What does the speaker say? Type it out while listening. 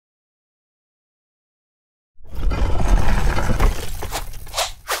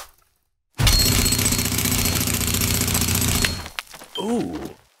Ooh.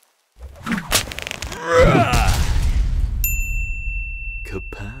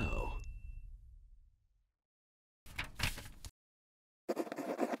 Kapow.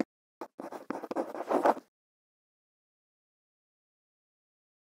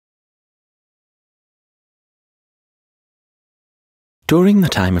 During the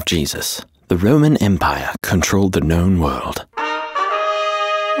time of Jesus, the Roman Empire controlled the known world.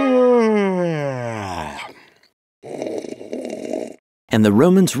 And the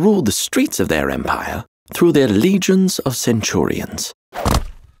Romans ruled the streets of their empire through their legions of centurions.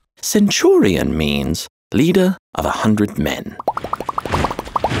 Centurion means leader of 100 men.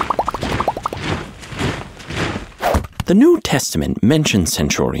 The New Testament mentions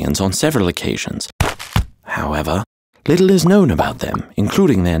centurions on several occasions. However, little is known about them,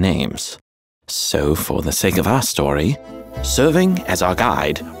 including their names. So, for the sake of our story, serving as our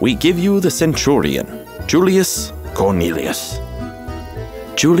guide, we give you the centurion, Julius Cornelius.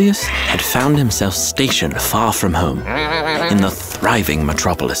 Julius had found himself stationed far from home, in the thriving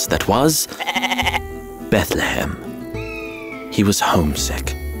metropolis that was Bethlehem. He was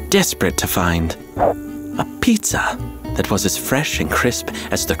homesick, desperate to find a pizza that was as fresh and crisp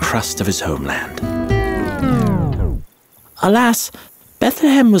as the crust of his homeland. Alas,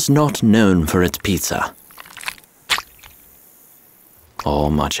 Bethlehem was not known for its pizza, or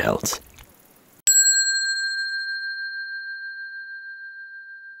much else.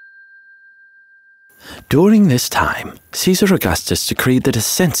 During this time, Caesar Augustus decreed that a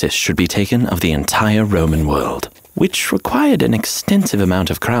census should be taken of the entire Roman world, which required an extensive amount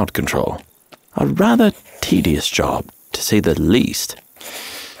of crowd control. A rather tedious job, to say the least.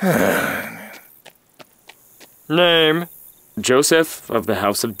 Name: Joseph of the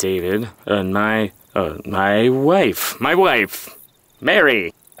house of David, and my wife,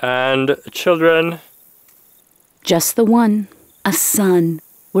 Mary, and children. Just the one, a son.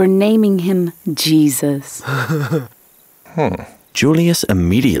 We're naming him Jesus. Julius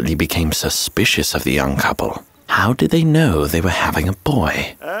immediately became suspicious of the young couple. How did they know they were having a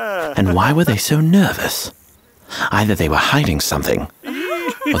boy? And why were they so nervous? Either they were hiding something,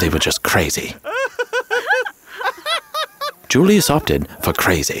 or they were just crazy. Julius opted for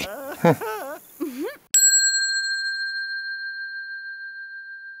crazy.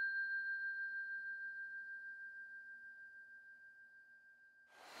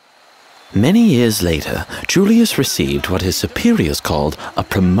 Many years later, Julius received what his superiors called a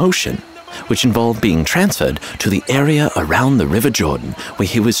promotion, which involved being transferred to the area around the River Jordan, where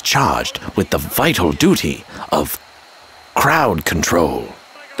he was charged with the vital duty of crowd control.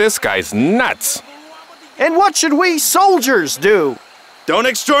 This guy's nuts. And what should we soldiers do? Don't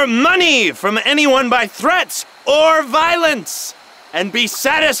extort money from anyone by threats or violence, and be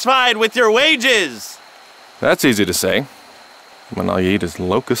satisfied with your wages. That's easy to say, when all you eat is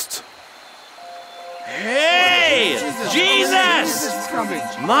locusts. Hey, Jesus!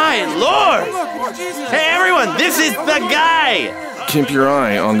 My Lord! Hey, everyone, this is the guy! Keep your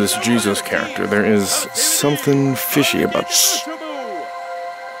eye on this Jesus character. There is something fishy about this.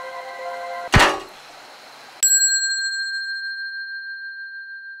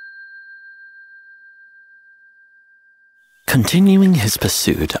 Continuing his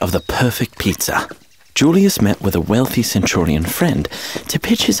pursuit of the perfect pizza, Julius met with a wealthy centurion friend to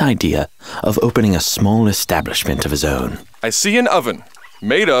pitch his idea of opening a small establishment of his own. I see an oven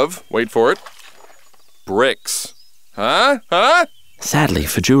made of, wait for it, bricks. Huh? Sadly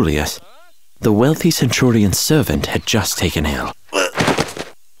for Julius, the wealthy centurion's servant had just taken ill.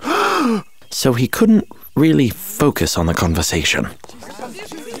 So he couldn't really focus on the conversation.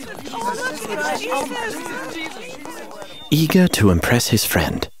 Eager to impress his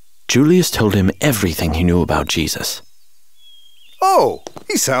friend, Julius told him everything he knew about Jesus. Oh,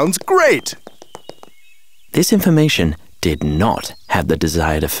 he sounds great! This information did not have the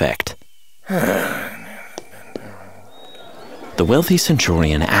desired effect. The wealthy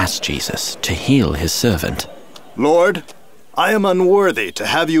centurion asked Jesus to heal his servant. Lord, I am unworthy to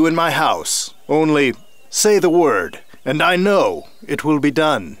have you in my house. Only say the word, and I know it will be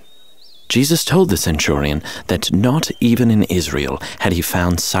done. Jesus told the centurion that not even in Israel had he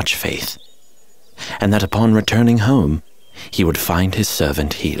found such faith, and that upon returning home, he would find his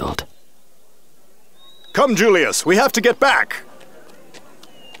servant healed. Come, Julius, we have to get back!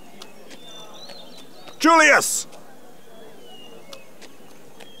 Julius!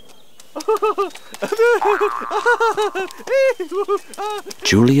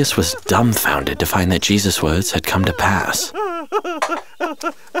 Julius was dumbfounded to find that Jesus' words had come to pass.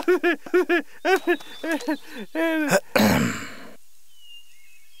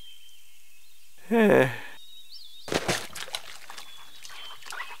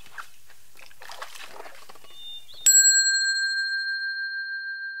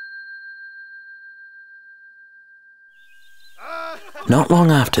 Not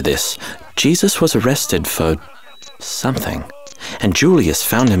long after this, Jesus was arrested for something, and Julius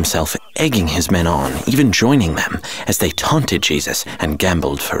found himself egging his men on, even joining them, as they taunted Jesus and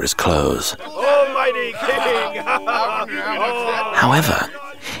gambled for his clothes. Almighty King! However,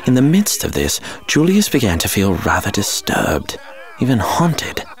 in the midst of this, Julius began to feel rather disturbed, even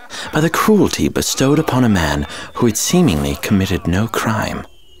haunted, by the cruelty bestowed upon a man who had seemingly committed no crime.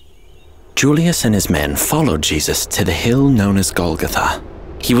 Julius and his men followed Jesus to the hill known as Golgotha.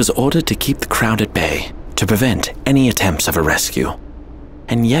 He was ordered to keep the crowd at bay, to prevent any attempts of a rescue.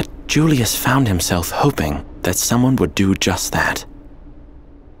 And yet Julius found himself hoping that someone would do just that.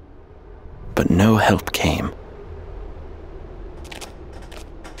 But no help came.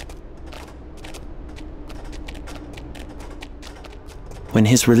 When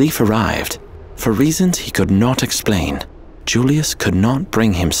his relief arrived, for reasons he could not explain, Julius could not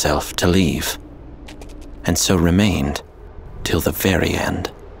bring himself to leave, and so remained till the very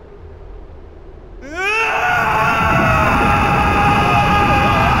end.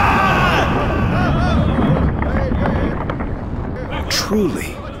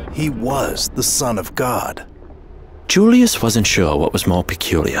 Truly, he was the Son of God. Julius wasn't sure what was more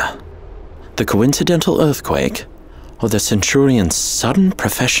peculiar, the coincidental earthquake, or the centurion's sudden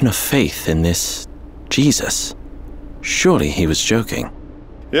profession of faith in this Jesus. Surely he was joking.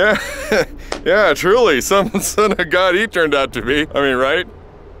 Yeah, yeah, truly, some son of God he turned out to be. I mean, right?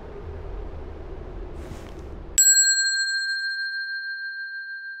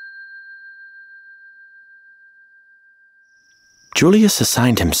 Julius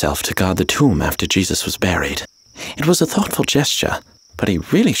assigned himself to guard the tomb after Jesus was buried. It was a thoughtful gesture, but he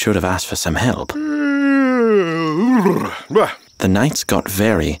really should have asked for some help. The nights got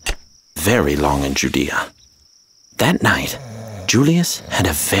very, very long in Judea. That night, Julius had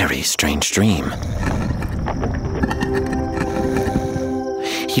a very strange dream.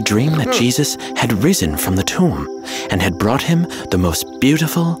 He dreamed that Jesus had risen from the tomb and had brought him the most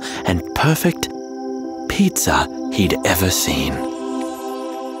beautiful and perfect pizza he'd ever seen.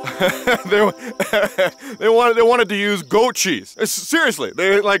 they wanted to use goat cheese. Seriously,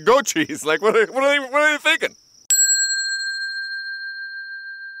 they like goat cheese. Like what are they thinking?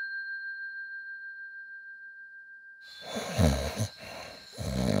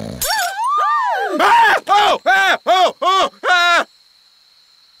 Ah! Oh! Ah! Oh! Oh! Ah!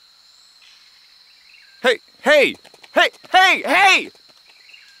 Hey! Hey! Hey! Hey! Hey!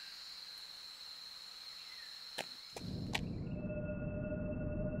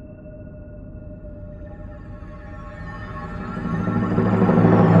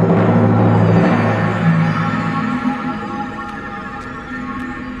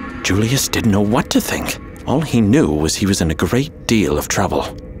 Julius didn't know what to think. All he knew was he was in a great deal of trouble.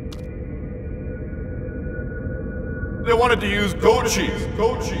 They wanted to use goat cheese.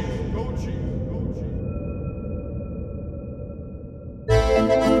 Goat cheese. Goat cheese. Goat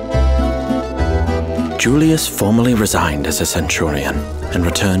cheese. Julius formally resigned as a centurion and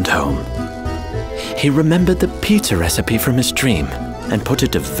returned home. He remembered the pizza recipe from his dream and put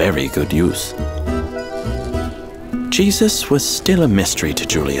it to very good use. Jesus was still a mystery to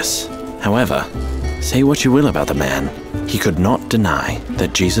Julius. However, say what you will about the man, he could not deny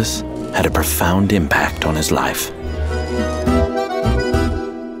that Jesus had a profound impact on his life.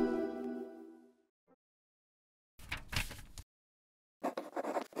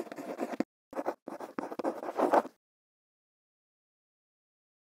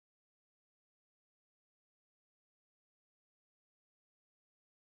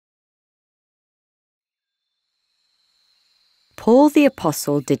 Paul the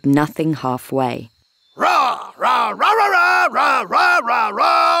Apostle did nothing halfway. Rah, rah, rah, rah, rah, rah, rah,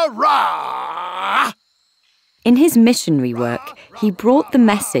 rah, rah. In his missionary work, he brought the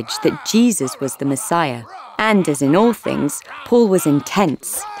message that Jesus was the Messiah. And as in all things, Paul was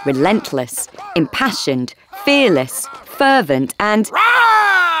intense, relentless, impassioned, fearless, fervent, and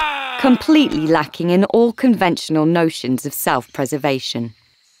completely lacking in all conventional notions of self-preservation.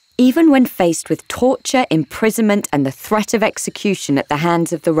 Even when faced with torture, imprisonment, and the threat of execution at the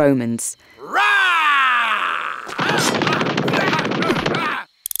hands of the Romans,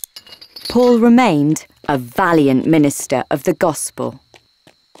 Paul remained a valiant minister of the gospel.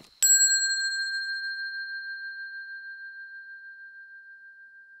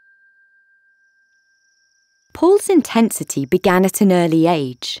 Paul's intensity began at an early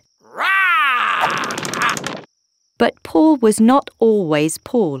age. But Paul was not always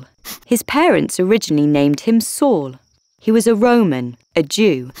Paul. His parents originally named him Saul. He was a Roman, a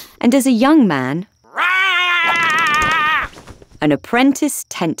Jew, and as a young man, an apprentice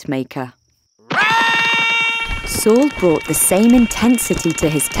tent maker. Saul brought the same intensity to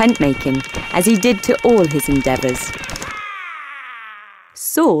his tent making as he did to all his endeavours.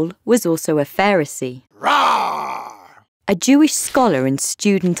 Saul was also a Pharisee, a Jewish scholar and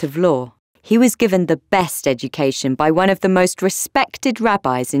student of law. He was given the best education by one of the most respected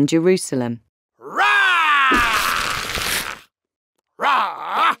rabbis in Jerusalem.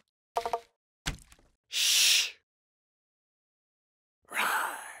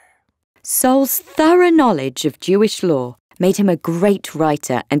 Saul's thorough knowledge of Jewish law made him a great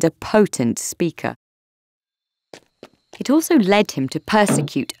writer and a potent speaker. It also led him to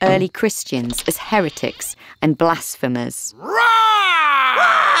persecute early Christians as heretics and blasphemers.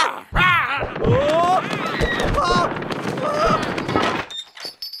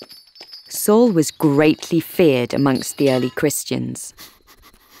 Saul was greatly feared amongst the early Christians.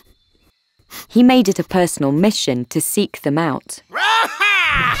 He made it a personal mission to seek them out.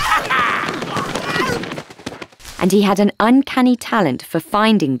 And he had an uncanny talent for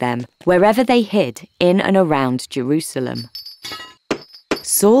finding them wherever they hid in and around Jerusalem.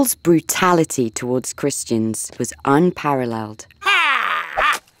 Saul's brutality towards Christians was unparalleled.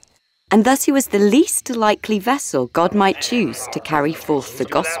 And thus he was the least likely vessel God might choose to carry forth the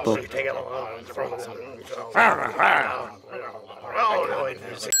gospel.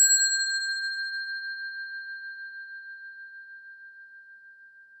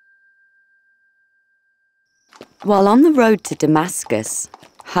 While on the road to Damascus,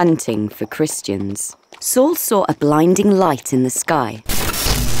 hunting for Christians, Saul saw a blinding light in the sky.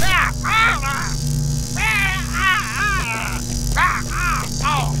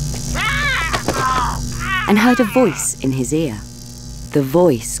 And heard a voice in his ear. The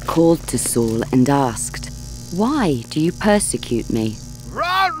voice called to Saul and asked, "Why do you persecute me?"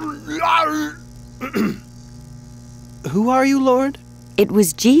 Who are you, Lord? It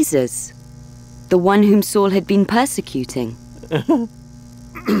was Jesus, the one whom Saul had been persecuting.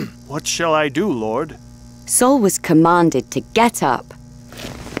 What shall I do, Lord? Saul was commanded to get up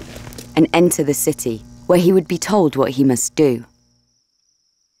and enter the city, where he would be told what he must do.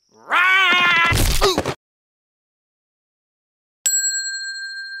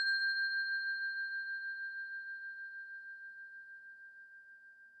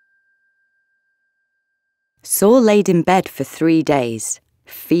 Saul laid in bed for 3 days,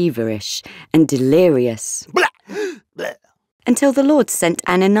 feverish and delirious, until the Lord sent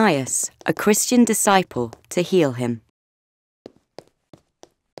Ananias, a Christian disciple, to heal him.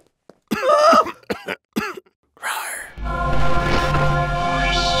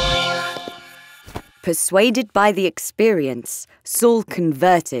 Persuaded by the experience, Saul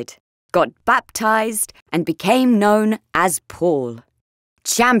converted, got baptized, and became known as Paul,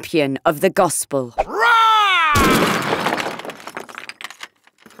 champion of the gospel.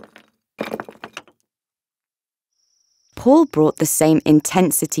 Paul brought the same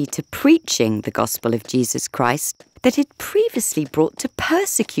intensity to preaching the gospel of Jesus Christ that he'd previously brought to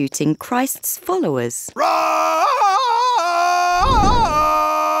persecuting Christ's followers.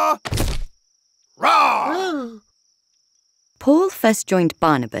 Paul first joined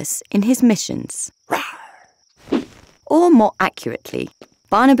Barnabas in his missions. Or more accurately,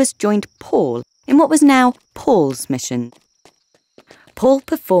 Barnabas joined Paul in what was now Paul's mission. Paul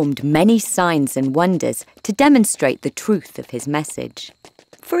performed many signs and wonders to demonstrate the truth of his message.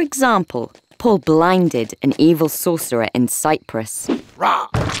 For example, Paul blinded an evil sorcerer in Cyprus.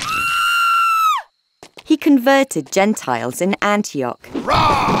 He converted Gentiles in Antioch.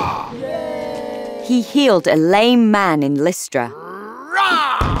 He healed a lame man in Lystra.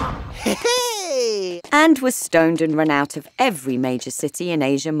 And was stoned and run out of every major city in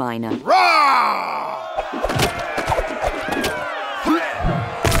Asia Minor.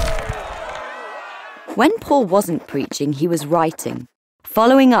 When Paul wasn't preaching, he was writing,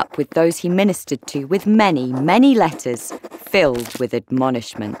 following up with those he ministered to with many, many letters filled with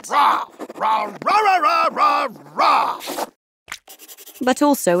admonishment. But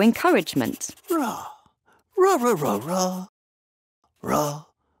also encouragement.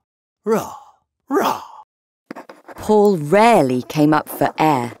 Paul rarely came up for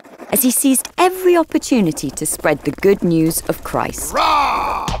air, as he seized every opportunity to spread the good news of Christ.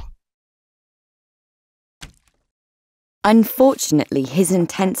 Unfortunately, his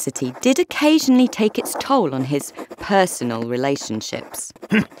intensity did occasionally take its toll on his personal relationships.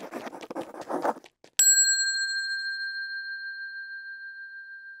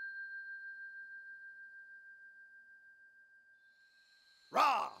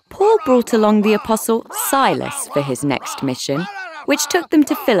 Paul brought along the apostle Silas for his next mission, which took them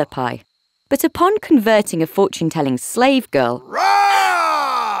to Philippi. But upon converting a fortune-telling slave girl,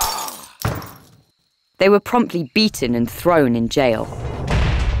 They were promptly beaten and thrown in jail.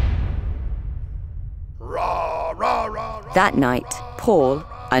 That night, Paul,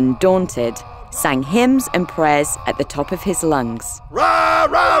 undaunted, sang hymns and prayers at the top of his lungs.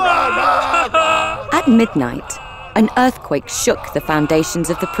 At midnight, an earthquake shook the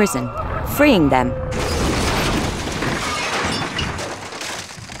foundations of the prison, freeing them.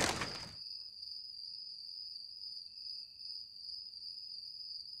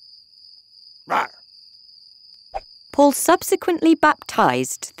 Paul subsequently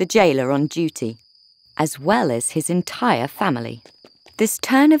baptized the jailer on duty, as well as his entire family. This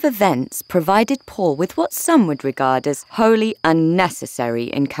turn of events provided Paul with what some would regard as wholly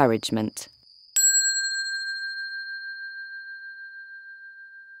unnecessary encouragement.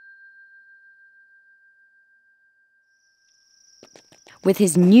 With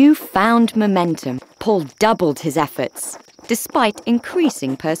his newfound momentum, Paul doubled his efforts, despite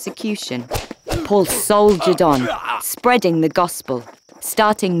increasing persecution. Paul soldiered on, spreading the gospel,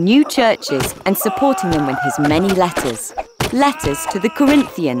 starting new churches and supporting them with his many letters. Letters to the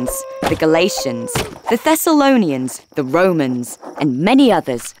Corinthians, the Galatians, the Thessalonians, the Romans, and many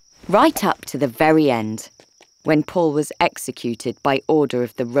others, right up to the very end, when Paul was executed by order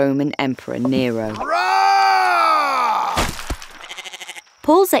of the Roman Emperor Nero.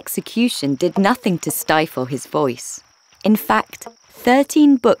 Paul's execution did nothing to stifle his voice. In fact,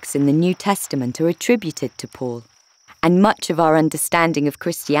 13 books in the New Testament are attributed to Paul, and much of our understanding of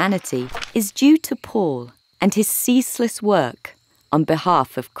Christianity is due to Paul and his ceaseless work on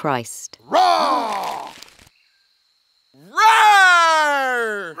behalf of Christ. Roar!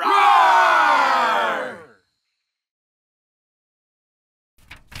 Roar! Roar!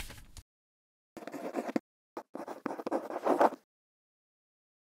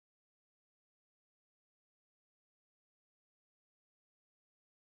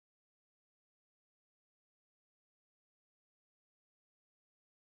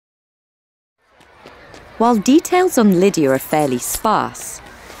 While details on Lydia are fairly sparse,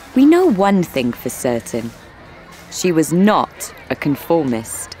 we know one thing for certain. She was not a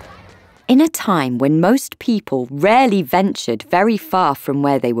conformist. In a time when most people rarely ventured very far from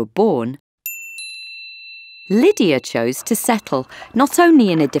where they were born, Lydia chose to settle not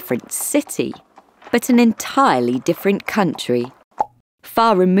only in a different city, but an entirely different country,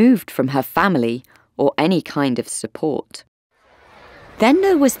 far removed from her family or any kind of support. Then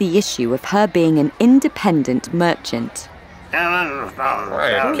there was the issue of her being an independent merchant,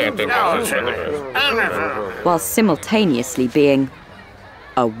 while simultaneously being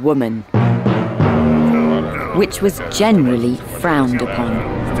a woman, which was generally frowned upon.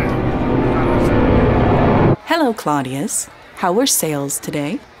 Hello, Claudius. How were sales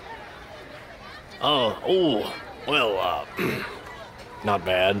today? Well, not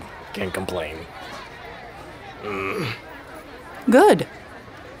bad. Can't complain. Good.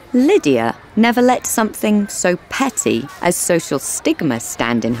 Lydia never let something so petty as social stigma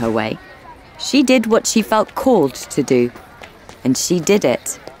stand in her way. She did what she felt called to do, and she did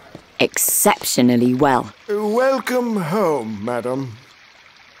it exceptionally well. Welcome home, madam.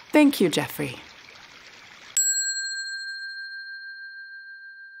 Thank you, Geoffrey.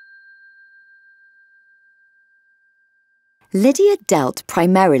 Lydia dealt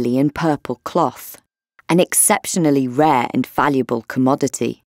primarily in purple cloth, an exceptionally rare and valuable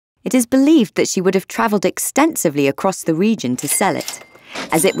commodity. It is believed that she would have travelled extensively across the region to sell it,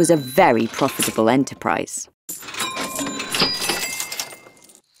 as it was a very profitable enterprise.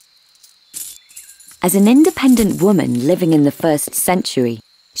 As an independent woman living in the 1st century,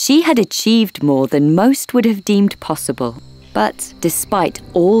 she had achieved more than most would have deemed possible. But despite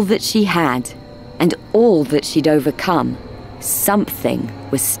all that she had, and all that she'd overcome, something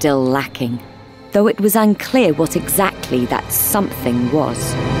was still lacking, though it was unclear what exactly that something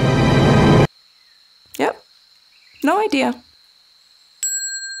was. Yep. No idea.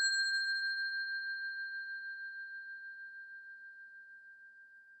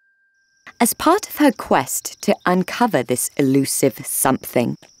 As part of her quest to uncover this elusive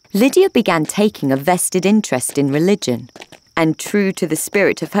something, Lydia began taking a vested interest in religion, and true to the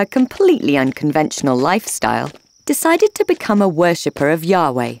spirit of her completely unconventional lifestyle, decided to become a worshipper of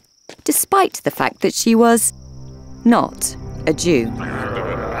Yahweh, despite the fact that she was not a Jew.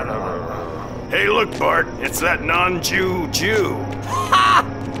 Hey, look, Bart, it's that non-Jew Jew.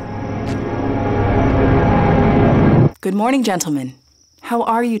 Good morning, gentlemen. How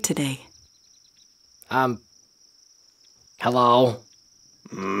are you today? Hello?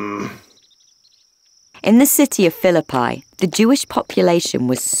 In the city of Philippi, the Jewish population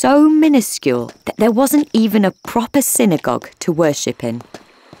was so minuscule that there wasn't even a proper synagogue to worship in.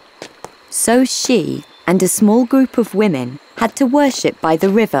 So she, and a small group of women had to worship by the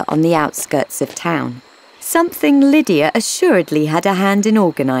river on the outskirts of town, something Lydia assuredly had a hand in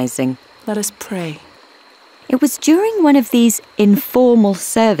organising. Let us pray. It was during one of these informal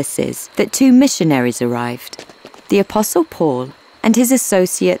services that two missionaries arrived, the Apostle Paul and his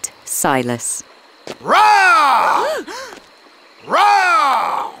associate Silas. Rah!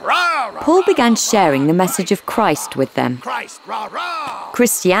 Rah! Rah! Paul began sharing the message of Christ with them. Christ! Rah! Rah!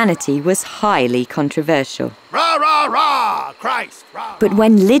 Christianity was highly controversial. Rah! Rah! Rah! Christ! Rah! But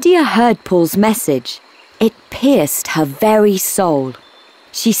when Lydia heard Paul's message, it pierced her very soul.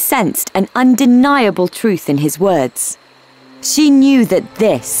 She sensed an undeniable truth in his words. She knew that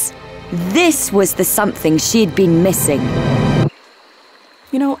this was the something she'd been missing.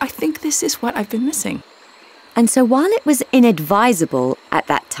 You know, I think this is what I've been missing. And so while it was inadvisable at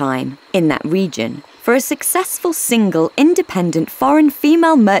that time, in that region, for a successful single, independent, foreign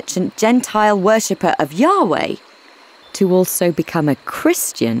female merchant Gentile worshipper of Yahweh to also become a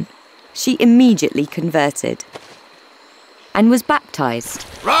Christian, she immediately converted and was baptized.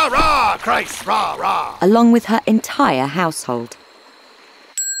 Rah! Rah! Christ! Rah! Rah! Along with her entire household.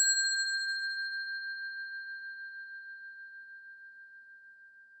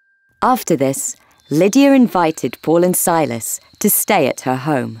 After this, Lydia invited Paul and Silas to stay at her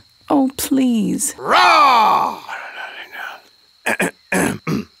home. Oh, please. Rah!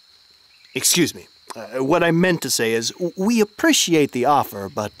 Excuse me. What I meant to say is, we appreciate the offer,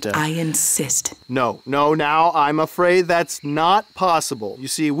 but... I insist. No, now, I'm afraid that's not possible. You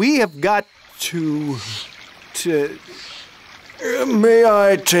see, we have got to... May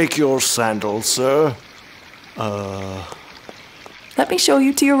I take your sandals, sir? Let me show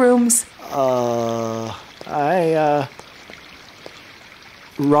you to your rooms.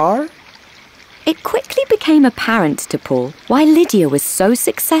 Rar? It quickly became apparent to Paul why Lydia was so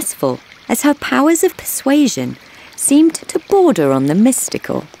successful, as her powers of persuasion seemed to border on the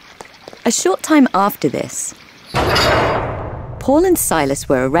mystical. A short time after this, Paul and Silas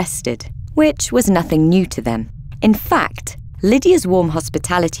were arrested, which was nothing new to them. In fact, Lydia's warm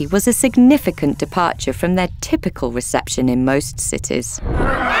hospitality was a significant departure from their typical reception in most cities.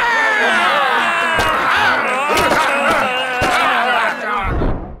 Rah!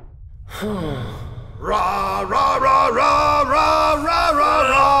 Rah! Rah! Rah! Rah! Rah! Rah!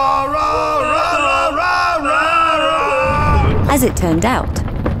 Rah! As it turned out,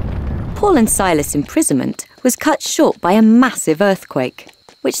 Paul and Silas' imprisonment was cut short by a massive earthquake,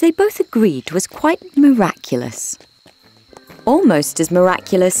 which they both agreed was quite miraculous. Almost as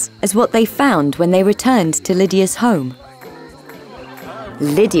miraculous as what they found when they returned to Lydia's home.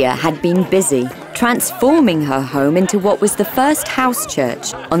 Lydia had been busy transforming her home into what was the first house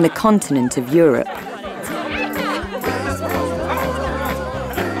church on the continent of Europe.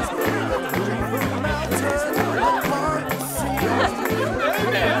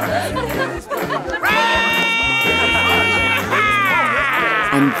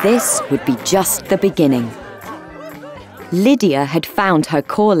 And this would be just the beginning. Lydia had found her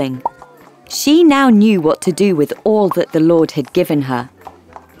calling. She now knew what to do with all that the Lord had given her.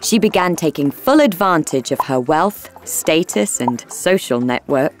 She began taking full advantage of her wealth, status, and social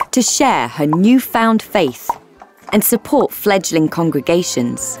network to share her newfound faith and support fledgling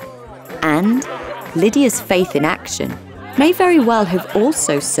congregations. And Lydia's faith in action may very well have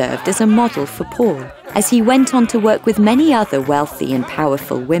also served as a model for Paul, as he went on to work with many other wealthy and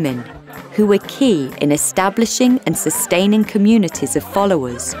powerful women who were key in establishing and sustaining communities of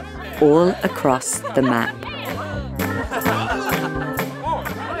followers all across the map.